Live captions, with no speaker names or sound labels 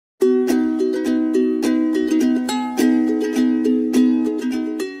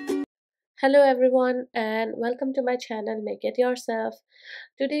Hello everyone and welcome to my channel Make It Yourself.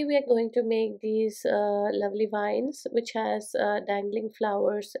 Today we are going to make these lovely vines which has dangling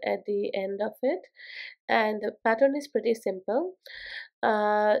flowers at the end of it, and the pattern is pretty simple.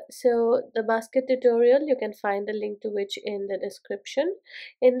 So the basket tutorial, you can find the link to which in the description.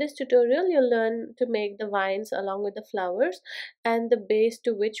 In this tutorial you'll learn to make the vines along with the flowers and the base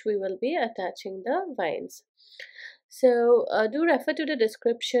to which we will be attaching the vines. So do refer to the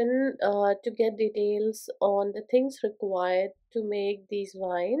description to get details on the things required to make these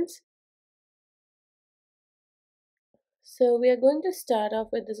vines. So we are going to start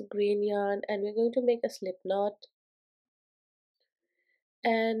off with this green yarn and we're going to make a slip knot,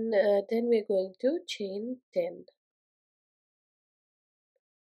 and then we're going to chain 10.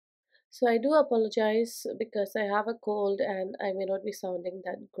 So I do apologize because I have a cold and I may not be sounding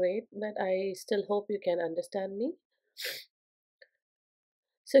that great, but I still hope you can understand me.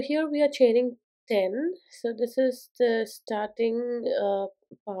 So here we are chaining 10. So this is the starting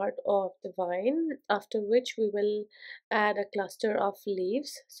part of the vine, after which we will add a cluster of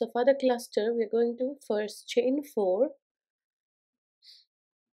leaves. So for the cluster we're going to first chain 4,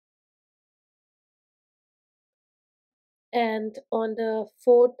 and on the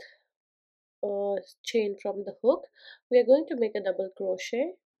fourth chain from the hook we are going to make a double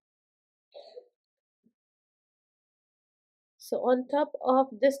crochet. So on top of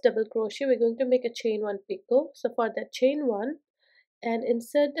this double crochet we're going to make a chain 1 picot. So for that, chain 1 and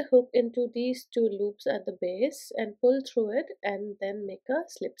insert the hook into these two loops at the base and pull through it, and then make a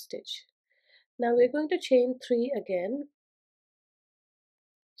slip stitch. Now we're going to chain 3 again,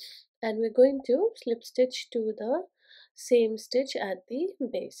 and we're going to slip stitch to the same stitch at the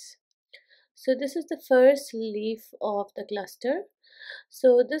base. So this is the first leaf of the cluster.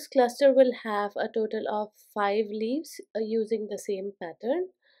 So this cluster will have a total of 5 leaves using the same pattern.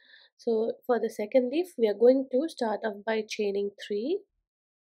 So for the second leaf we are going to start off by chaining 3,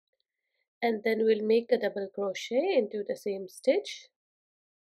 and then we'll make a double crochet into the same stitch,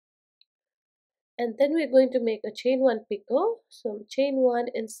 and then we're going to make a chain 1 picot. So chain 1,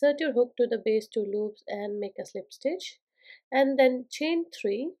 insert your hook to the base 2 loops and make a slip stitch, and then chain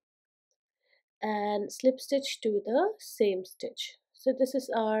 3 and slip stitch to the same stitch. So this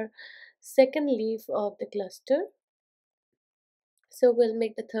is our second leaf of the cluster. So we'll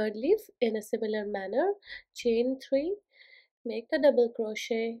make the third leaf in a similar manner. Chain 3, make a double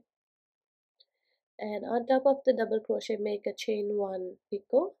crochet, and on top of the double crochet make a chain 1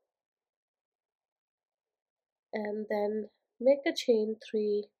 picot, and then make a chain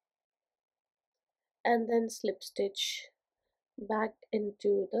 3 and then slip stitch back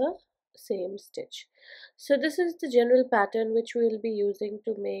into the same stitch. So this is the general pattern which we will be using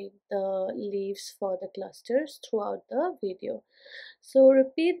to make the leaves for the clusters throughout the video. So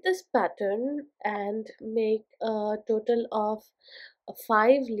repeat this pattern and make a total of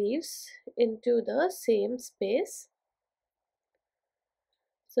 5 leaves into the same space.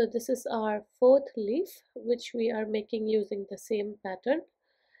 So this is our fourth leaf which we are making using the same pattern,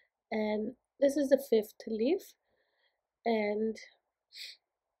 and this is the fifth leaf, and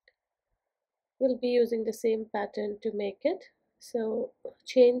we'll be using the same pattern to make it. So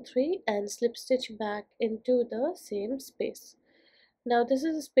chain 3 and slip stitch back into the same space. Now this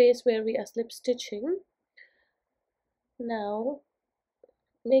is a space where we are slip stitching. Now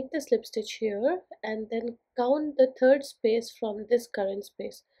make the slip stitch here and then count the third space from this current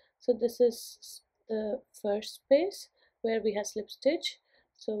space. So this is the first space where we have slip stitch.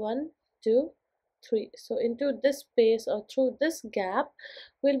 So 1, 2, 3. So into this space or through this gap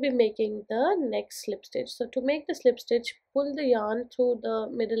we'll be making the next slip stitch. So to make the slip stitch, pull the yarn through the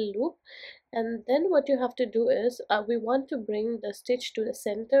middle loop, and then what you have to do is we want to bring the stitch to the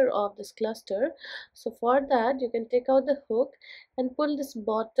center of this cluster. So for that you can take out the hook and pull this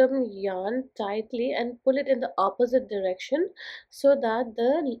bottom yarn tightly and pull it in the opposite direction so that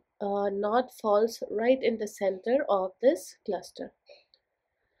the knot falls right in the center of this cluster.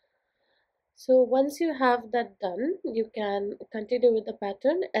 So once you have that done, you can continue with the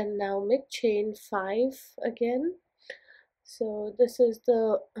pattern and now make chain 5 again. So this is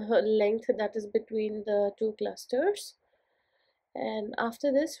the length that is between the two clusters, and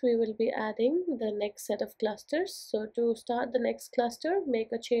after this we will be adding the next set of clusters. So to start the next cluster, make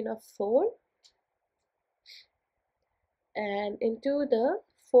a chain of 4 and into the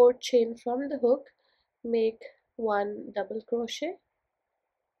fourth chain from the hook make 1 double crochet,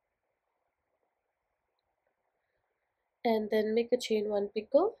 and then make a chain 1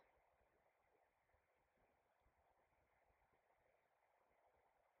 picot,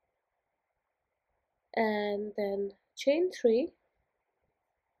 and then chain 3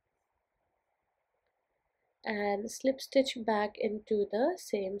 and slip stitch back into the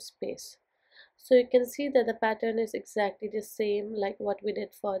same space. So you can see that the pattern is exactly the same like what we did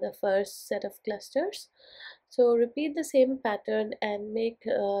for the first set of clusters. So repeat the same pattern and make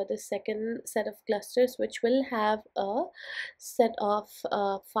the second set of clusters, which will have a set of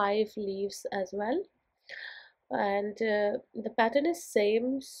 5 leaves as well. And the pattern is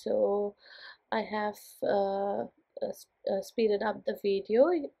same, so I have speeded up the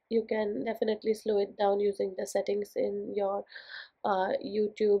video. You can definitely slow it down using the settings in your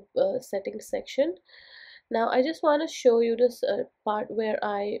YouTube settings section. Now I just want to show you this part where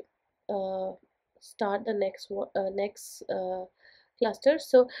I uh, start the next cluster.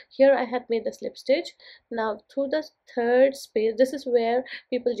 So here I had made the slip stitch. Now through the third space, this is where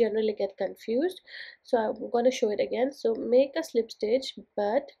people generally get confused, so I'm going to show it again. So make a slip stitch,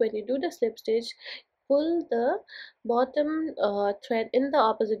 but when you do the slip stitch, pull the bottom thread in the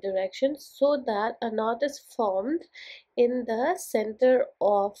opposite direction so that a knot is formed in the center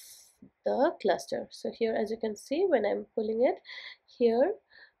of the cluster. So here, as you can see, when I'm pulling it here,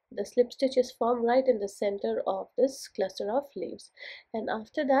 the slip stitch is formed right in the center of this cluster of leaves. And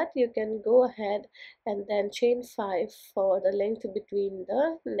after that, you can go ahead and then chain 5 for the length between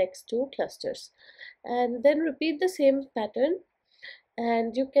the next 2 clusters, and then repeat the same pattern,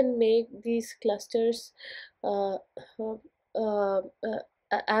 and you can make these clusters uh, uh, uh,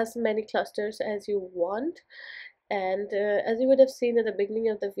 as many clusters as you want. And as you would have seen at the beginning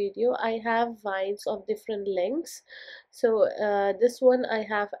of the video, I have vines of different lengths. So this one I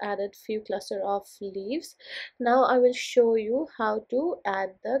have added few cluster of leaves. Now I will show you how to add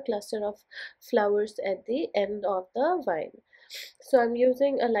the cluster of flowers at the end of the vine. So I'm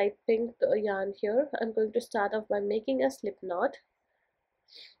using a light pink yarn here. I'm going to start off by making a slip knot,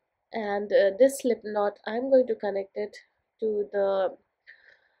 and this slip knot I'm going to connect it to the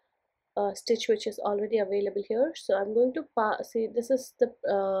stitch which is already available here. So I'm going to see, this is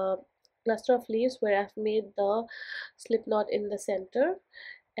the cluster of leaves where I've made the slip knot in the center,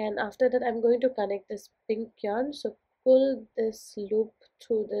 and after that I'm going to connect this pink yarn. So pull this loop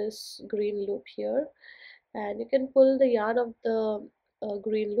through this green loop here, and you can pull the yarn of the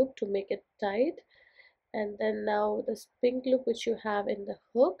green loop to make it tight, and then now this pink loop which you have in the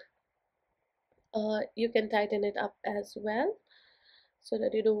hook, you can tighten it up as well so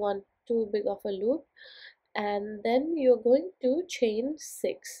that you don't want too big of a loop. And then you're going to chain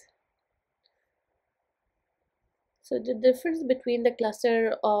 6. So the difference between the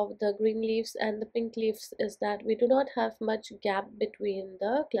cluster of the green leaves and the pink leaves is that we do not have much gap between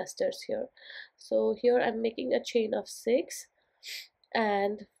the clusters here. So here I'm making a chain of 6,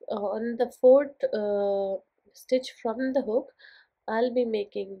 and on the fourth stitch from the hook I'll be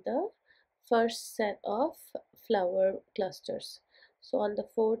making the first set of flower clusters. So on the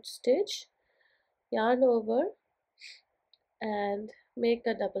fourth stitch, yarn over and make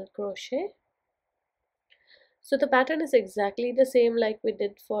a double crochet. So the pattern is exactly the same like we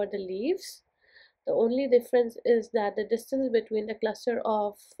did for the leaves. The only difference is that the distance between the cluster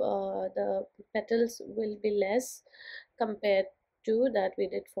of the petals will be less compared to that we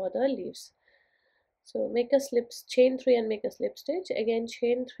did for the leaves. So make a chain 3 and make a slip stitch, again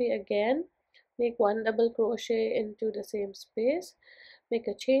chain 3 again, make 1 double crochet into the same space, make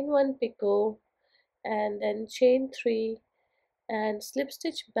a chain 1 picot, and then chain 3 and slip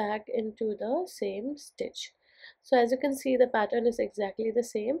stitch back into the same stitch. So as you can see, the pattern is exactly the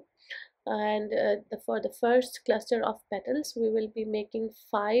same, and for the first cluster of petals we will be making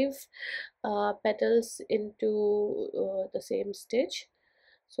 5 petals into the same stitch.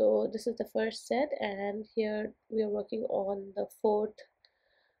 So this is the first set, and here we are working on the fourth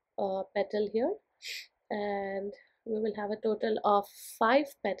petal here, and we will have a total of 5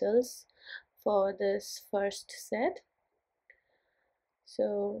 petals for this first set.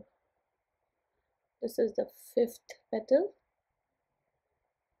 So this is the 5th petal,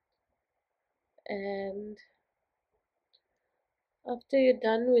 and after you're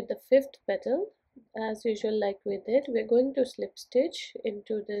done with the 5th petal, as usual like we did, we're going to slip stitch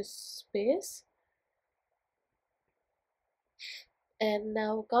into this space, and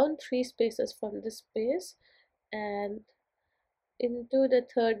now count 3 spaces from this space, and into the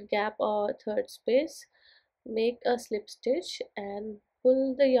third gap or third space make a slip stitch and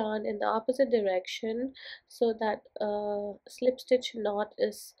pull the yarn in the opposite direction so that a slip stitch knot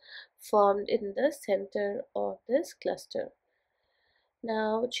is formed in the center of this cluster.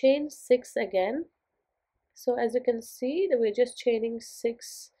 Now chain 6 again. So as you can see, we're just chaining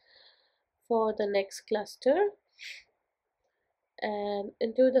 6 for the next cluster, and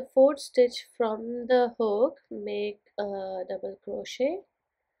into the fourth stitch from the hook make a double crochet,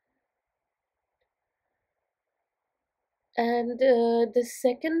 And the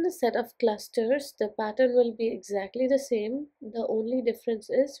second set of clusters, the pattern will be exactly the same. The only difference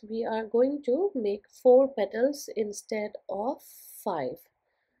is we are going to make 4 petals instead of 5.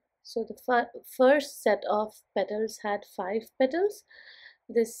 So the first set of petals had 5 petals.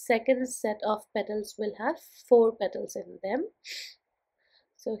 This second set of petals will have 4 petals in them.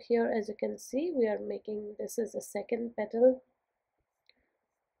 So here, as you can see, we are making, this is the second petal,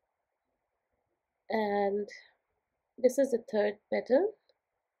 and this is the third petal,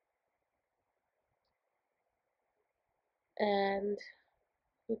 and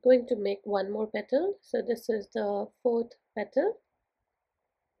we're going to make one more petal. So this is the fourth petal.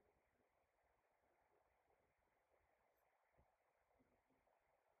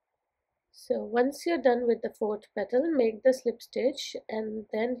 So once you're done with the fourth petal, make the slip stitch, and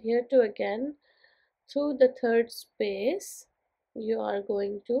then here to again through the third space you are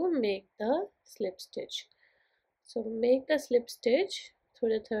going to make the slip stitch. So make a slip stitch through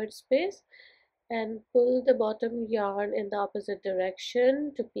the third space and pull the bottom yarn in the opposite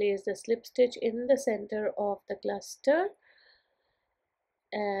direction to place the slip stitch in the center of the cluster,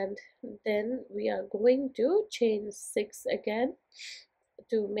 and then we are going to chain 6 again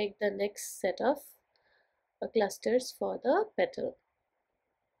to make the next set of clusters for the petal.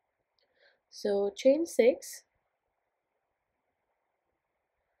 So chain 6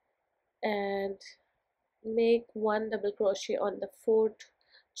 and make 1 double crochet on the fourth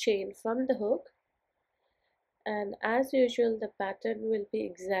chain from the hook, and as usual the pattern will be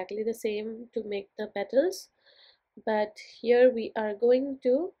exactly the same to make the petals, but here we are going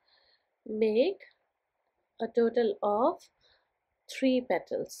to make a total of 3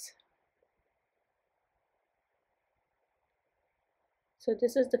 petals. So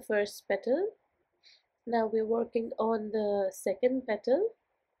this is the first petal. Now we're working on the second petal,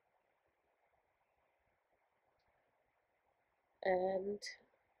 and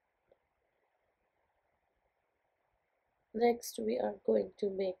next we are going to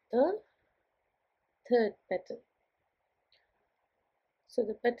make the third petal. So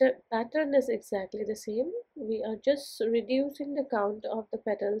the pattern is exactly the same. We are just reducing the count of the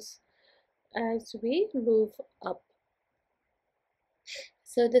petals as we move up.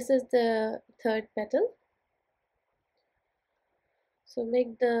 So this is the third petal. So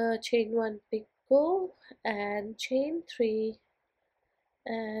make the chain 1 picot and chain 3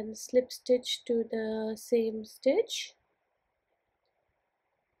 and slip stitch to the same stitch,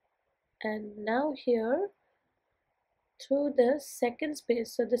 and now here through the second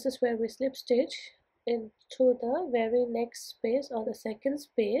space, so this is where we slip stitch, in through the very next space or the second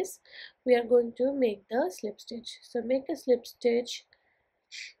space we are going to make the slip stitch. So make a slip stitch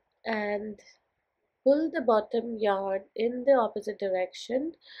and pull the bottom yarn in the opposite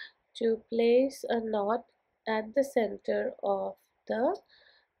direction to place a knot at the center of the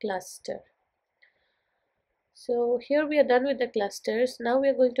cluster. So here we are done with the clusters. Now we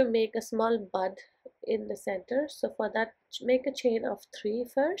are going to make a small bud in the center. So for that, make a chain of 3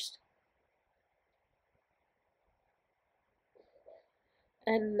 first,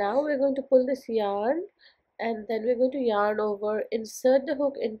 and now we're going to pull this yarn, and then we're going to yarn over, insert the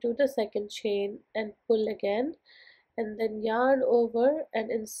hook into the second chain and pull again, and then yarn over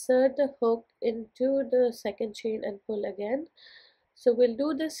and insert the hook into the second chain and pull again. So we'll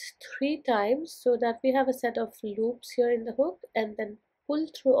do this 3 times so that we have a set of loops here in the hook, and then pull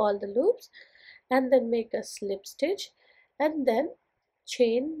through all the loops and then make a slip stitch and then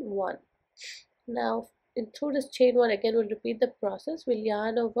chain 1. Now through this chain 1 again we'll repeat the process. We'll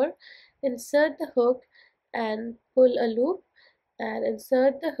yarn over, insert the hook and pull a loop, and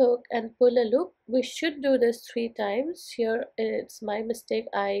insert the hook and pull a loop. We should do this 3 times. Here it's my mistake,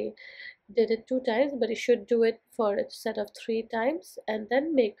 I did it 2 times, but you should do it for a set of 3 times and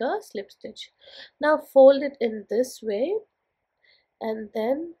then make a slip stitch. Now fold it in this way, and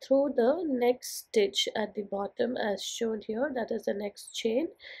then through the next stitch at the bottom as shown here, that is the next chain,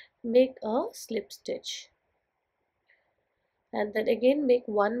 make a slip stitch, and then again make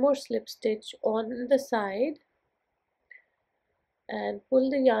one more slip stitch on the side and pull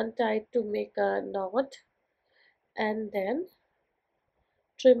the yarn tight to make a knot, and then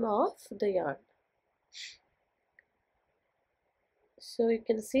trim off the yarn. So you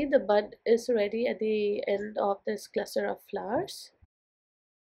can see the bud is ready at the end of this cluster of flowers.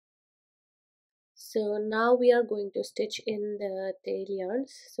 So now we are going to stitch in the tail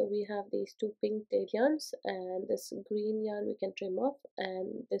yarns. So we have these 2 pink tail yarns, and this green yarn we can trim off,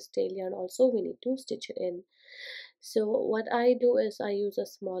 and this tail yarn also we need to stitch it in. So what I do is I use a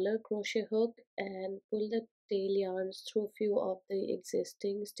smaller crochet hook and pull the tail yarns through few of the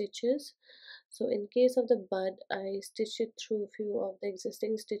existing stitches. So in case of the bud, I stitch it through few of the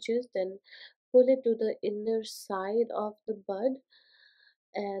existing stitches, then pull it to the inner side of the bud,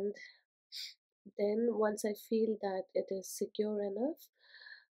 and then once I feel that it is secure enough,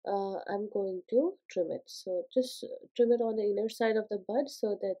 I'm going to trim it. So just trim it on the inner side of the bud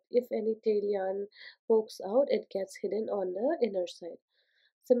so that if any tail yarn pokes out, it gets hidden on the inner side.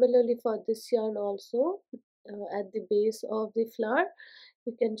 Similarly for this yarn also, at the base of the flower,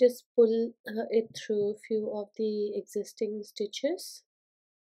 you can just pull it through few of the existing stitches,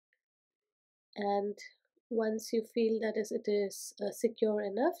 and once you feel that it is secure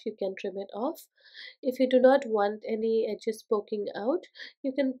enough, you can trim it off. If you do not want any edges poking out,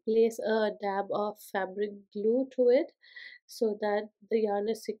 you can place a dab of fabric glue to it so that the yarn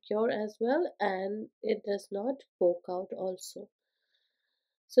is secure as well and it does not poke out also.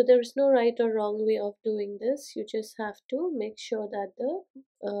 So there is no right or wrong way of doing this. You just have to make sure that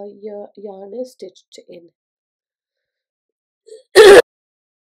the yarn is stitched in.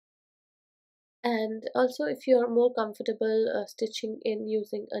 And also, if you are more comfortable stitching in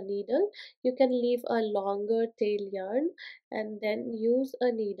using a needle, you can leave a longer tail yarn and then use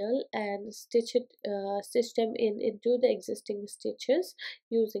a needle and stitch them in into the existing stitches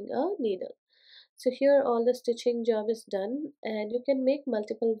using a needle. So here all the stitching job is done, and you can make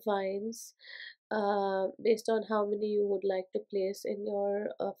multiple vines based on how many you would like to place in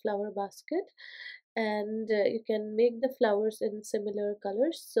your flower basket. And you can make the flowers in similar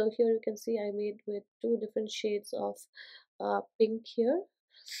colors. So here you can see I made with two different shades of pink here.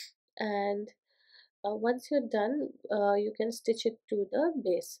 And once you're done, you can stitch it to the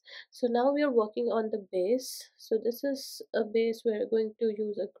base. So now we are working on the base. So this is a base. We're going to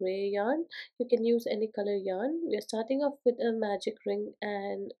use a gray yarn. You can use any color yarn. We are starting off with a magic ring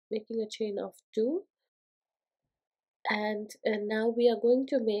and making a chain of 2, and now we are going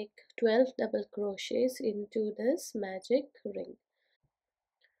to make 12 double crochets into this magic ring.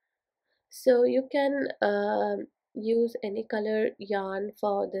 So you can use any color yarn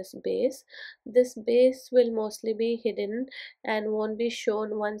for this base. This base will mostly be hidden and won't be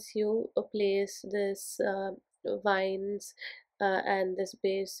shown once you place this vines and this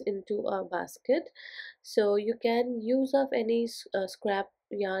base into a basket. So you can use of any scrap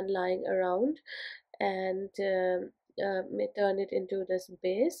yarn lying around and may turn it into this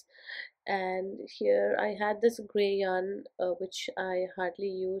base. And here I had this gray yarn which I hardly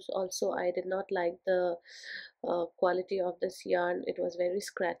use. Also, I did not like the quality of this yarn. It was very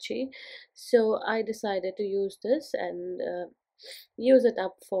scratchy, so I decided to use this and use it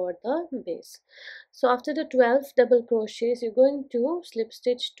up for the base. So after the 12 double crochets, you're going to slip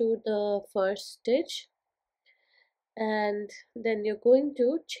stitch to the first stitch, and then you're going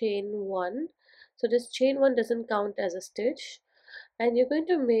to chain 1. So this chain 1 doesn't count as a stitch, and you're going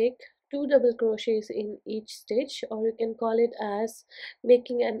to make 2 double crochets in each stitch, or you can call it as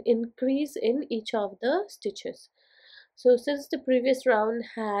making an increase in each of the stitches. So since the previous round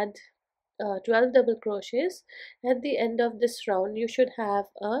had 12 double crochets, at the end of this round you should have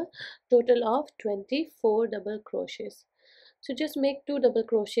a total of 24 double crochets. So just make 2 double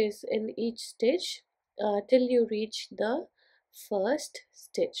crochets in each stitch till you reach the first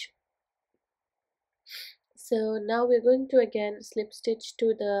stitch. So now we're going to again slip stitch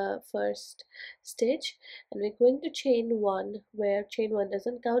to the first stitch, and we're going to chain 1 where chain 1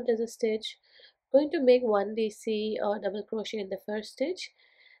 doesn't count as a stitch. Going to make 1 DC or double crochet in the first stitch,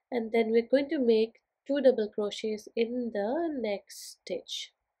 and then we're going to make 2 double crochets in the next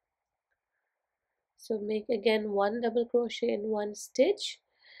stitch. So make again 1 double crochet in one stitch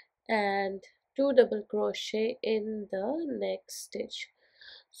and 2 double crochet in the next stitch.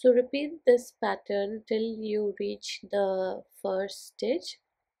 So repeat this pattern till you reach the first stitch,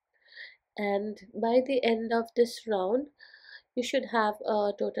 and by the end of this round you should have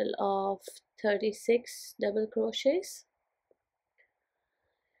a total of 36 double crochets.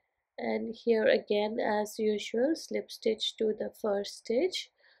 And here again, as usual, slip stitch to the first stitch,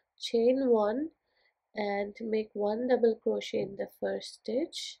 chain 1 and make 1 double crochet in the first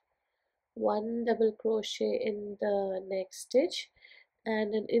stitch, 1 double crochet in the next stitch,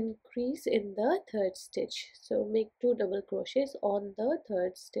 and an increase in the third stitch. So make 2 double crochets on the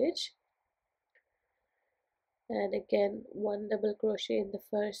third stitch, and again 1 double crochet in the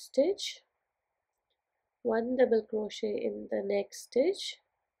first stitch, 1 double crochet in the next stitch,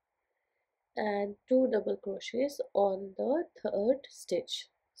 and 2 double crochets on the third stitch.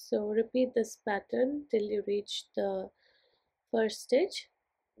 So repeat this pattern till you reach the first stitch.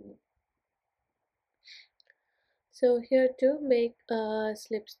 So here to make a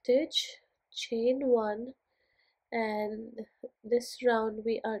slip stitch, chain 1 And this round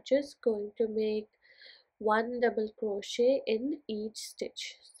we are just going to make one double crochet in each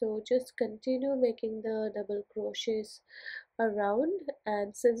stitch. So just continue making the double crochets around,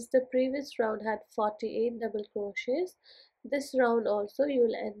 and since the previous round had 48 double crochets, this round also you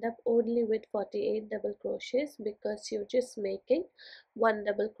will end up only with 48 double crochets because you're just making one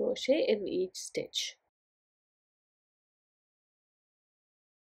double crochet in each stitch.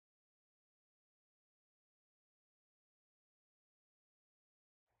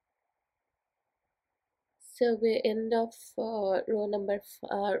 So we end of round number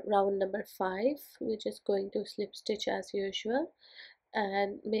 5. We're just going to slip stitch as usual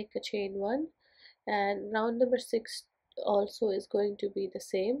and make a chain 1, and round number 6 also is going to be the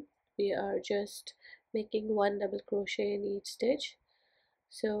same. We are just making one double crochet in each stitch.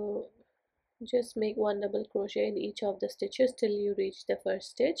 So just make one double crochet in each of the stitches till you reach the first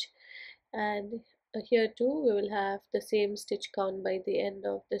stitch, and here too we will have the same stitch count by the end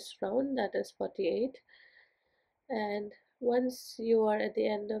of this round, that is 48. And once you are at the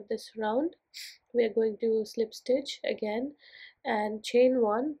end of this round, we are going to slip stitch again and chain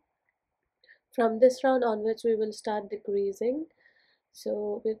 1. From this round onwards we will start decreasing.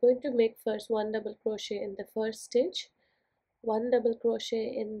 So we're going to make first one double crochet in the first stitch, one double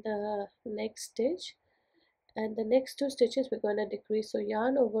crochet in the next stitch, and the next two stitches we're going to decrease. So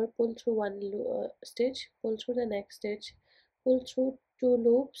yarn over, pull through one stitch, pull through the next stitch, pull through two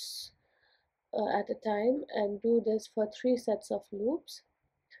loops at a time, and do this for 3 sets of loops.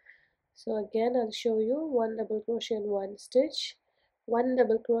 So again I'll show you one double crochet in one stitch, one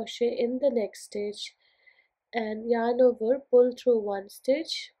double crochet in the next stitch, and yarn over, pull through one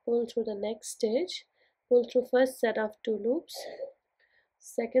stitch, pull through the next stitch, pull through first set of 2 loops,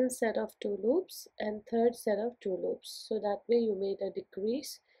 second set of 2 loops, and third set of 2 loops. So that way you made a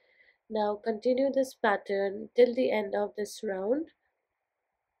decrease. Now continue this pattern till the end of this round,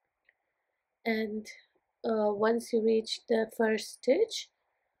 and once you reach the first stitch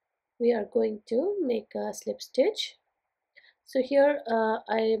we are going to make a slip stitch. So here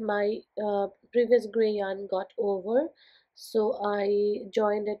my previous gray yarn got over, so I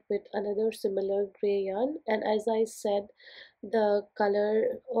joined it with another similar gray yarn, and as I said, the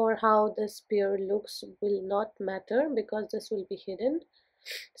color or how the spear looks will not matter because this will be hidden.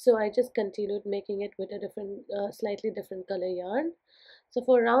 So I just continued making it with a different slightly different color yarn. So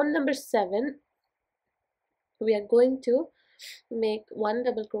for round number 7 we are going to make one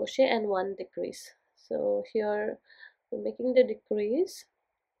double crochet and one decrease. So here we're making the decrease,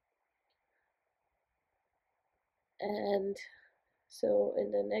 and so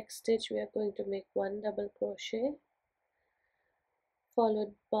in the next stitch we are going to make one double crochet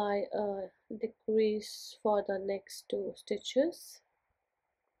followed by a decrease for the next 2 stitches,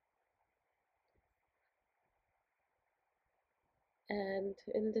 and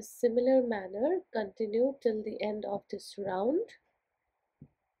in this similar manner continue till the end of this round.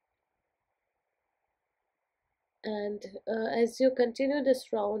 And as you continue this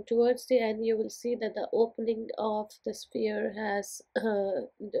round towards the end you will see that the opening of the sphere has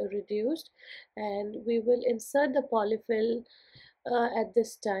reduced, and we will insert the polyfill at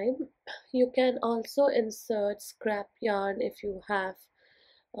this time. You can also insert scrap yarn if you have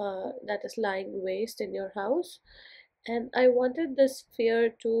that is lying waste in your house, and I wanted the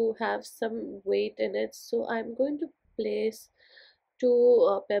sphere to have some weight in it, so I'm going to place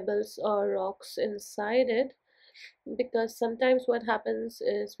 2 pebbles or rocks inside it, because sometimes what happens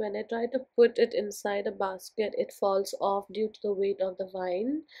is when I try to put it inside a basket it falls off due to the weight of the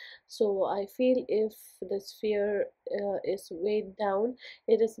vine. So I feel if the sphere is weighed down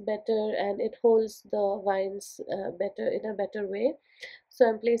it is better and it holds the vines better in a better way. So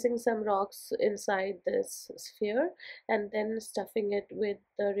I'm placing some rocks inside this sphere and then stuffing it with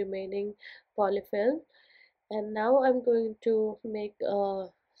the remaining polyfill, and now I'm going to make a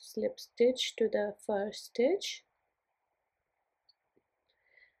slip stitch to the first stitch,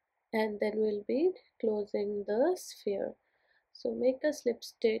 and then we'll be closing the sphere. So make a slip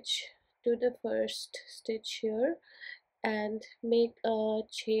stitch to the first stitch here and make a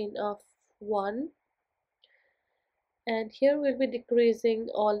chain of 1, and here we'll be decreasing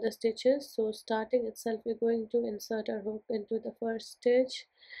all the stitches. So starting itself we're going to insert our hook into the first stitch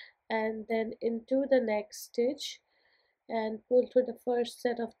and then into the next stitch and pull through the first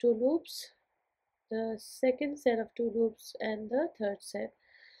set of 2 loops, the second set of 2 loops, and the third set.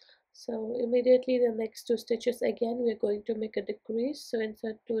 So immediately the next 2 stitches again we're going to make a decrease. So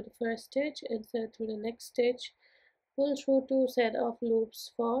insert through the first stitch, insert through the next stitch, pull through 2 set of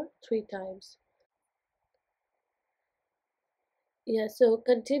loops for 3 times. Yeah, so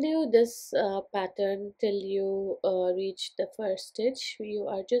continue this pattern till you reach the first stitch. You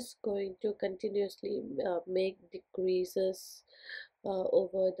are just going to continuously make decreases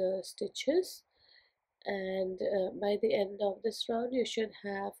over the stitches, and by the end of this round you should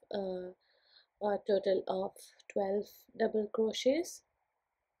have a total of 12 double crochets.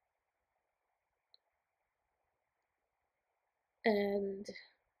 And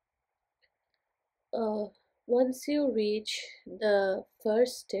uh, once you reach the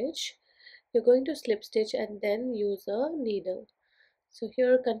first stitch, you're going to slip stitch and then use a needle. So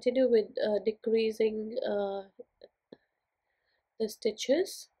here continue with decreasing the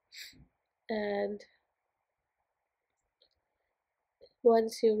stitches, and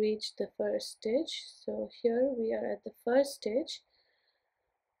once you reach the first stitch, so here we are at the first stitch,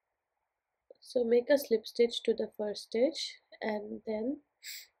 so make a slip stitch to the first stitch and then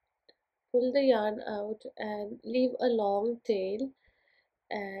pull the yarn out and leave a long tail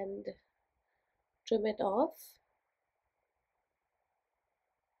and trim it off.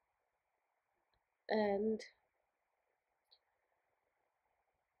 And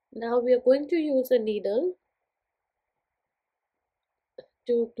now we are going to use a needle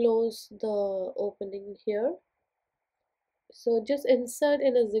to close the opening here. So just insert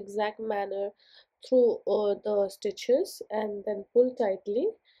in a zigzag manner through the stitches and then pull tightly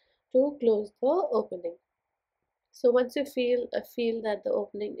to close the opening. So once you feel that the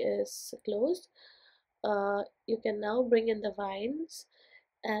opening is closed, you can now bring in the vines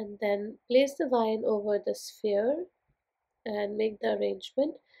and then place the vine over the sphere and make the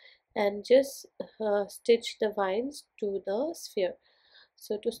arrangement, and just stitch the vines to the sphere.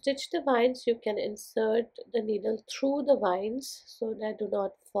 So to stitch the vines, you can insert the needle through the vines so that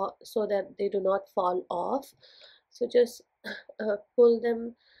they do not fall off. So just pull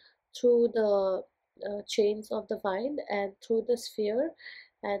them through the chains of the vine and through the sphere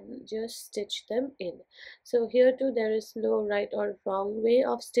and just stitch them in. So here too there is no right or wrong way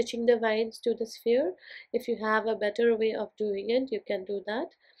of stitching the vines to the sphere. If you have a better way of doing it, you can do that.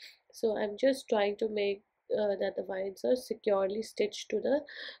 So I'm just trying to make that the vines are securely stitched to the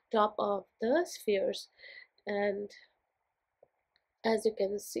top of the spheres. And as you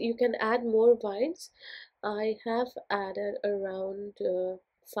can see, you can add more vines. I have added around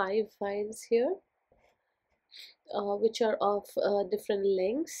 5 vines here, which are of different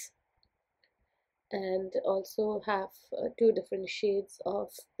lengths, and also have two different shades of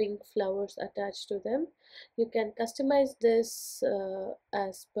pink flowers attached to them. You can customize this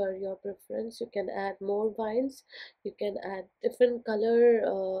as per your preference. You can add more vines, you can add different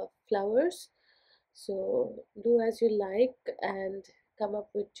color flowers. So do as you like and come up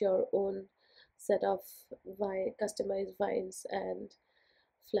with your own set of customized vines and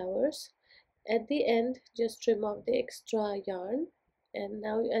flowers. At the end, just trim off the extra yarn, and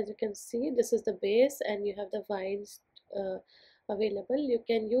now as you can see, this is the base and you have the vines uh, available. You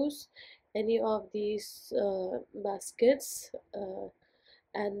can use any of these baskets,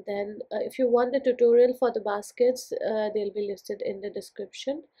 and then if you want the tutorial for the baskets, they'll be listed in the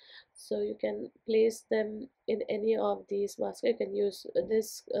description, so you can place them in any of these baskets. You can use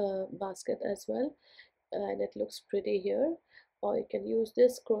this basket as well, and it looks pretty here, or you can use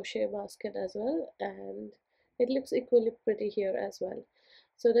this crochet basket as well and it looks equally pretty here as well.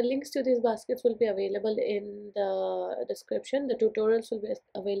 So the links to these baskets will be available in the description. The tutorials will be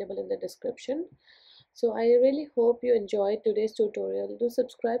available in the description. So I really hope you enjoyed today's tutorial. Do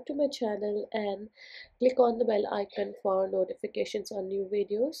subscribe to my channel and click on the bell icon for notifications on new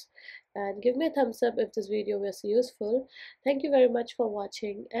videos, and give me a thumbs up if this video was useful. Thank you very much for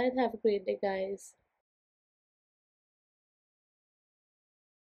watching and have a great day, guys.